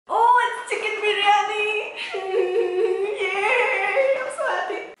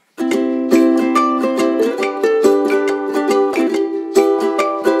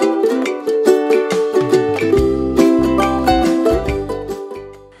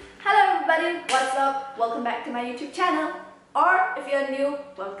welcome back to my YouTube channel. Or if you're new,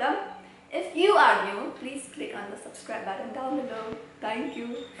 welcome. If you are new, please click on the subscribe button down below. Thank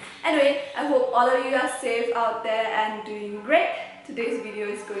you. Anyway, I hope all of you are safe out there and doing great. Today's video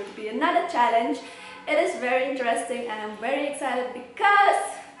is going to be another challenge. It is very interesting and I'm very excited because,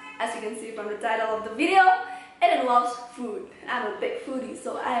 as you can see from the title of the video, it involves food. I'm a big foodie,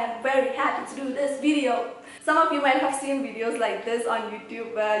 so I am very happy to do this video. Some of you might have seen videos like this on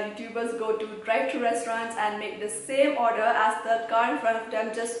YouTube where YouTubers go to drive-thru restaurants and make the same order as the car in front of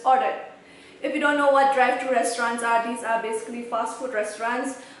them just ordered. If you don't know what drive-thru restaurants are, these are basically fast food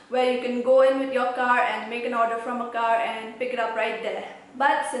restaurants where you can go in with your car and make an order from a car and pick it up right there.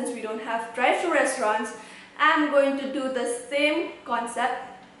 But since we don't have drive-thru restaurants, I'm going to do the same concept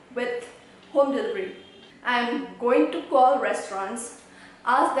with home delivery. I'm going to call restaurants,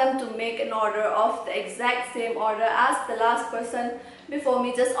 ask them to make an order of the exact same order as the last person before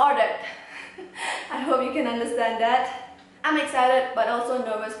me just ordered. I hope you can understand that. I'm excited but also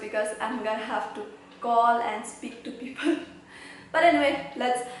nervous because I'm gonna have to call and speak to people. But anyway,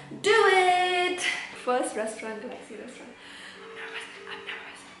 let's do it! First restaurant, Galaxy restaurant. I'm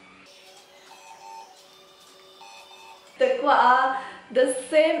nervous. The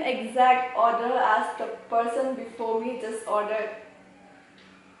same exact order as the person before me just ordered.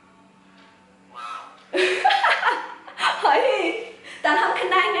 Wow. Hey, ta không khả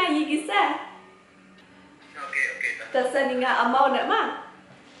năng nghe gì kìa sao? Okay, Ta sẽ đi ngã amount nữa mà.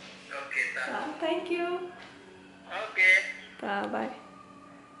 okay, ta. Thank you. Okay. Ta bye.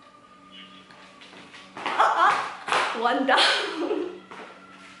 One down.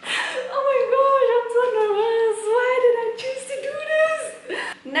 Oh my gosh, I'm so nervous. Why did I choose to do this?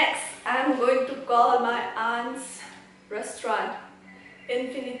 Next, I'm going to call my aunt's restaurant,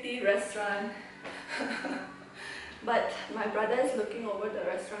 Infinity Restaurant. But my brother is looking over the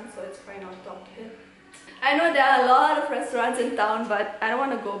restaurant, so it's fine, I'll talk to him. I know there are a lot of restaurants in town, but I don't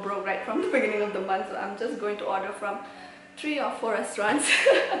want to go broke right from the beginning of the month, so I'm just going to order from 3 or 4 restaurants.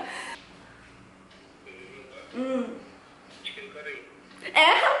 Chicken curry.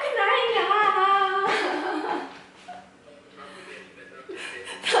 How can I?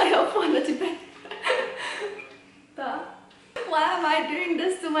 Why am I doing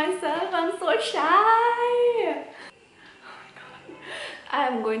this to myself? I'm so shy. Oh my god. I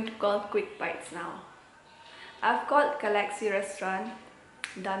am going to call Quick Bites now. I've called Galaxy Restaurant,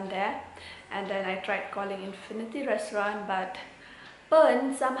 done there, and then I tried calling Infinity Restaurant, but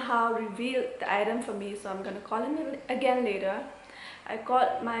Pern somehow revealed the item for me, so I'm gonna call him again later. I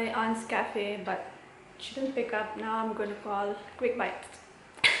called my aunt's cafe, but she didn't pick up. Now I'm going to call Quick Bites.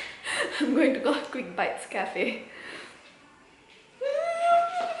 I'm going to call Quick Bites Cafe.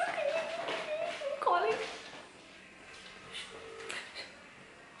 I'm calling.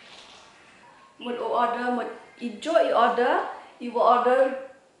 Một order, một ijo order, you will order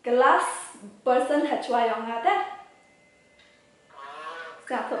glass person hạt choai yang hạt á.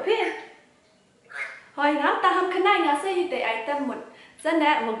 Sao vậyพี่? Hồi nào ta không khả năng nghe gì để item một dân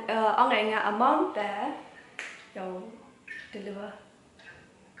nè một ông này nghe amount để dầu deliver.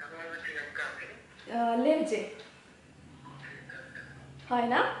 Lên gì? Hồi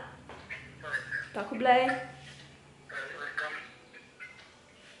nào? Ta cũng play.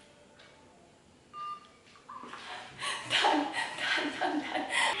 Done.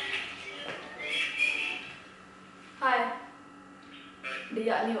 Hi. Do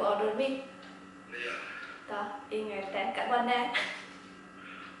you new order me? Ta, ingay ten cả bọn nè.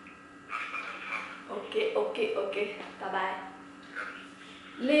 Okay. Ta bye.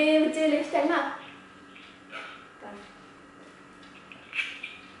 Leave ten mà.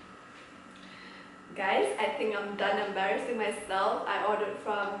 Guys, I think I'm done embarrassing myself. I ordered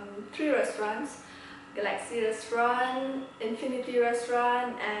from 3 restaurants. Galaxy Restaurant, Infinity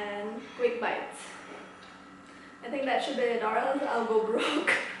Restaurant, and Quick Bites. I think that should be it, or else I'll go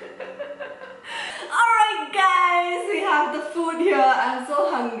broke. Alright guys, we have the food here. I'm so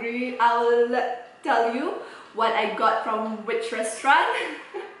hungry. I will tell you what I got from which restaurant.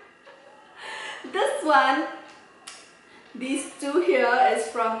 This one, these 2 here is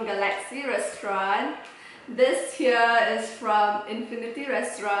from Galaxy Restaurant. This here is from Infinity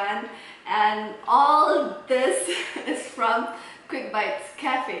Restaurant. And all this is from Quick Bites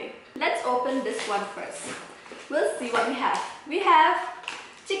Cafe. Let's open this one first. We'll see what we have. We have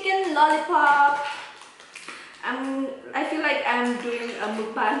chicken lollipop. I feel like I'm doing a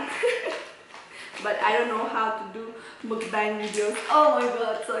mukbang. But I don't know how to do mukbang videos. Oh my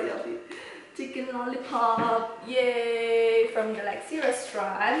god, so yummy. Chicken lollipop, yay, from Galaxy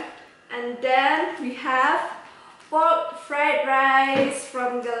Restaurant. And then we have pork fried rice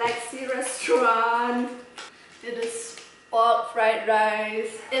from Galaxy restaurant. It is pork fried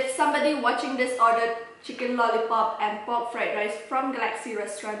rice. If somebody watching this ordered chicken lollipop and pork fried rice from Galaxy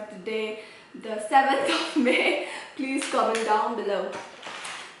restaurant today, the 7th of May, please comment down below.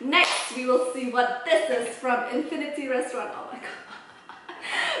 Next, we will see what this is from Infinity Restaurant. Oh my god.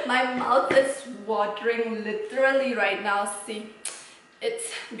 My mouth is watering literally right now. See,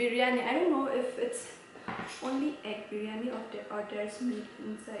 it's biryani. I don't know if it's only egg biryani or there's meat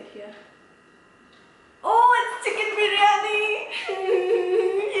inside here. Oh, it's chicken biryani!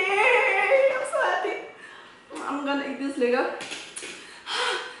 Yay! I'm so happy. I'm gonna eat this later.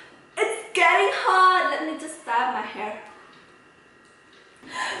 It's getting hot. Let me just dab my hair.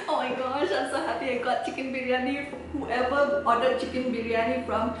 Oh my gosh, I'm so happy I got chicken biryani. Whoever ordered chicken biryani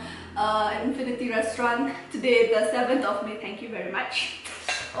from Infinity Restaurant today, the 7th of May, thank you very much.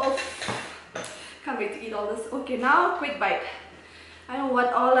 Oh, can't wait to eat all this. Okay, now quick bite. I don't know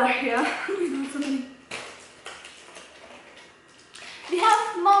what all are here. So many. We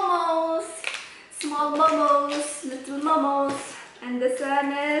have momos, small momos, little momos, and this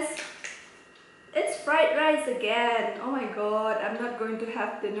one is, it's fried rice again. Oh my god, I'm not going to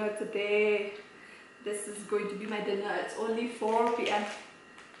have dinner today. This is going to be my dinner. It's only 4 p.m.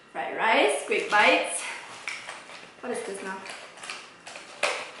 Fried rice, quick bites. What is this now?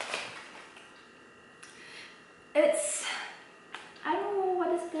 It's, I don't know,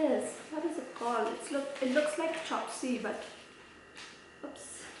 what is this? What is it called? It looks like chopsy, but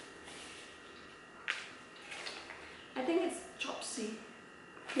oops. I think it's chopsy.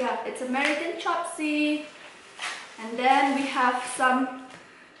 Yeah, it's American chopsy. And then we have some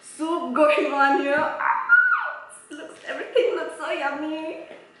soup going on here. Everything looks so yummy.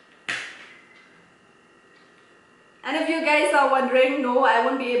 And if you guys are wondering, no, I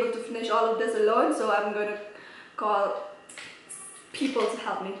won't be able to finish all of this alone, so I'm gonna call people to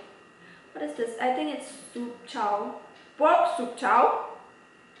help me. What is this? I think it's soup chow. Pork soup chow.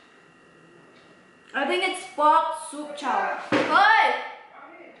 I think it's pork soup chow. Hey!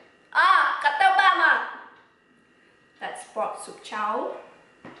 Ah, kata mama. That's pork soup chow.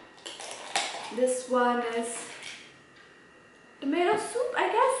 This one is tomato soup, I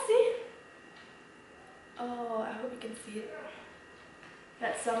guess. See? Oh, I hope you can see it.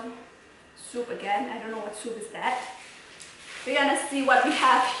 That's some soup again. I don't know what soup is that. We're gonna see what we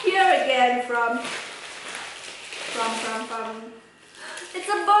have here again from. It's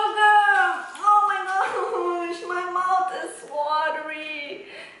a burger! Oh my gosh, my mouth is watery.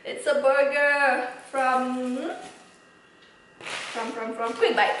 It's a burger from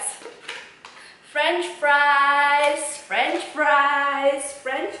Quick Bites. French fries, French fries,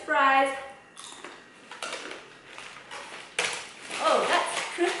 French fries. Oh, that's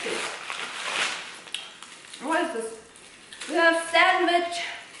crispy. What is this? We have sandwiches.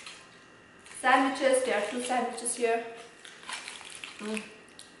 There are 2 sandwiches here. And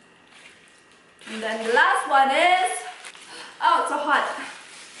then the last one is, oh, it's so hot.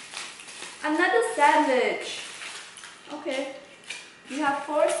 Another sandwich. Okay. We have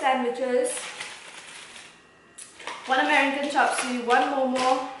 4 sandwiches. 1 American chopsy, 1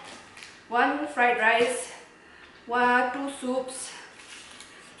 momo, 1 fried rice, 2 soups,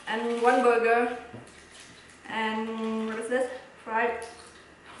 and 1 burger. And what is this? Fried.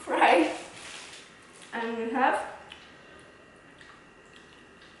 And we have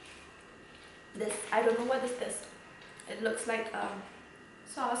this. I don't know what is this. It looks like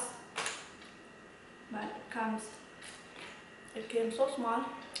sauce, but it came so small.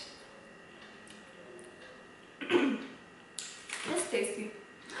 It's tasty.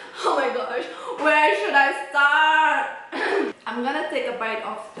 Oh my gosh, where should I start? I'm gonna take a bite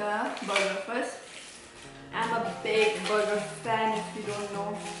of the burger first. I'm a big burger fan, if you don't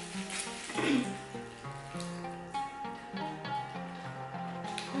know.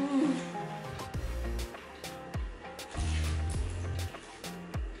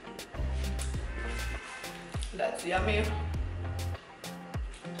 That's yummy.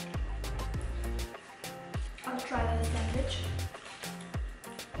 I'll try the sandwich.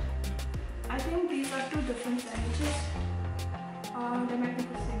 I think these are 2 different sandwiches. They might be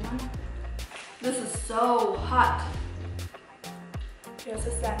the same one. This is so hot. Here's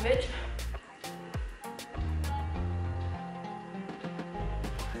a sandwich.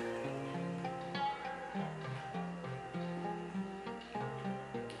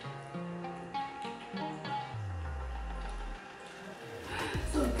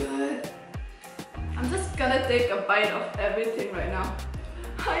 So good. I'm just gonna take a bite of everything right now.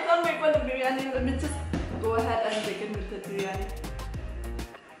 I can't wait for the biryani. Let me just go ahead and begin with the biryani.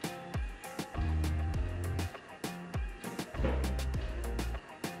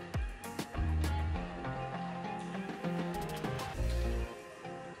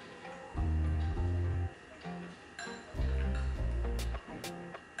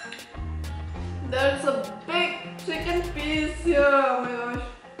 There's a big chicken piece here. Oh my gosh.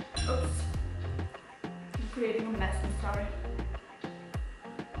 Oops. I'm creating a mess. I'm sorry.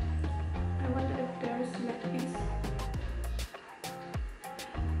 I wonder if there is leg piece.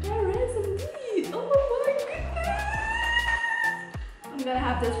 There is indeed. Oh my goodness. I'm gonna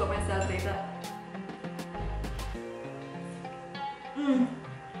have this for myself later.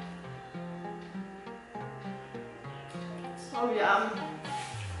 So yum.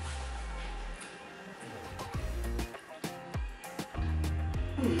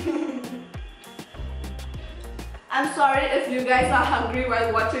 I'm sorry if you guys are hungry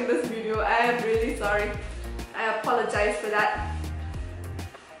while watching this video. I am really sorry. I apologize for that.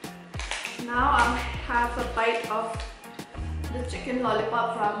 Now I'll have a bite of the chicken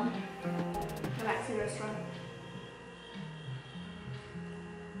lollipop from the Maxi restaurant.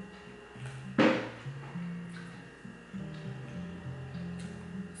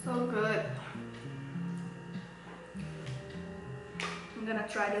 So good. I'm gonna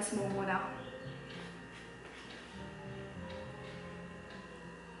try this momo now.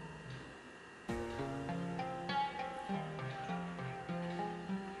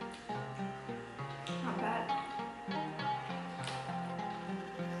 Not bad.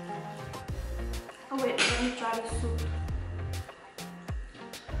 Oh wait, let me try the soup.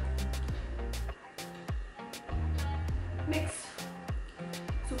 Mix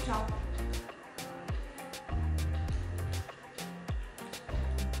soup chow.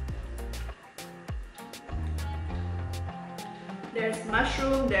 There's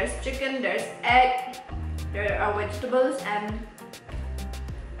mushroom, there's chicken, there's egg, there are vegetables and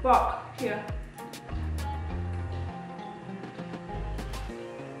pork here.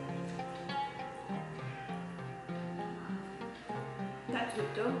 That's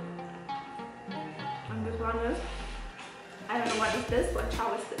good too. And this one is, I don't know what is this, what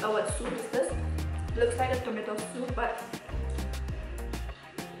chow is this, what soup is this? Looks like a tomato soup, but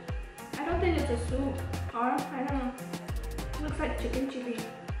I don't think it's a soup, or I don't know. Looks like chicken chili.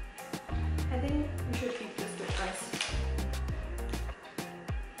 I think we should eat this with rice.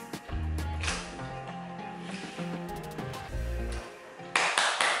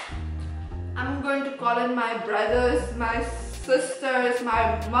 I'm going to call in my brothers, my sisters,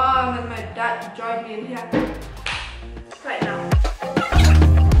 my mom and my dad to join me in here right now.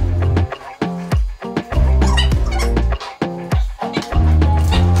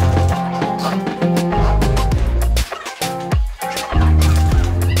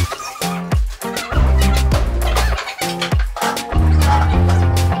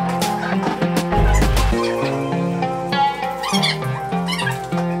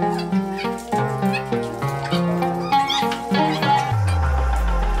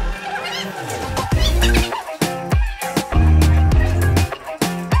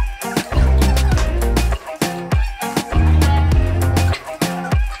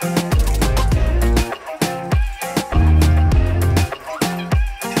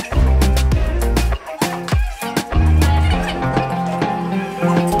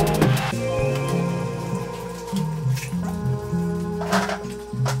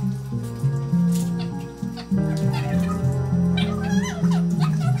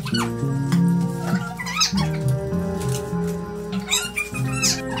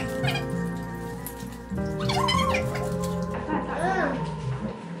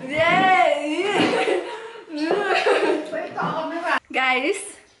 Guys,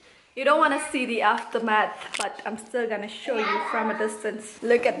 you don't want to see the aftermath, but I'm still gonna show you from a distance.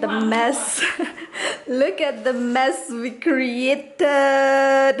 Look at the mess. Look at the mess we created.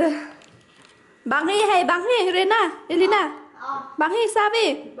 Bangi, hey, Bangi, Rena, Elina. Bangi,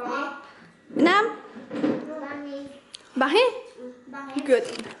 Savi. Nam? Bangi? Good.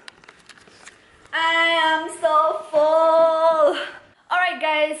 I am so full. Alright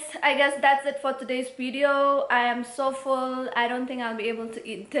guys, I guess that's it for today's video. I am so full. I don't think I'll be able to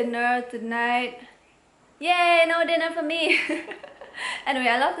eat dinner tonight. Yay, no dinner for me. Anyway,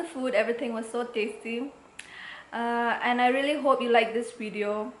 I love the food. Everything was so tasty. And I really hope you like this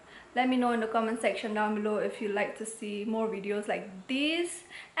video. Let me know in the comment section down below if you'd like to see more videos like these.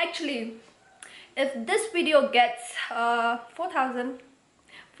 Actually, if this video gets 4,000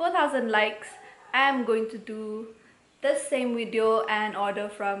 likes, I'm going to do the same video and order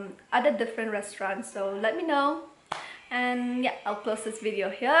from other different restaurants. So let me know. And yeah, I'll close this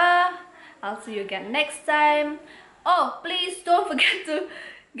video here. I'll see you again next time. Oh, please don't forget to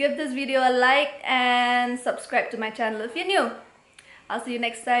give this video a like and subscribe to my channel if you're new. I'll see you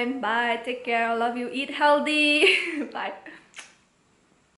next time. Bye. Take care. I love you. Eat healthy. Bye.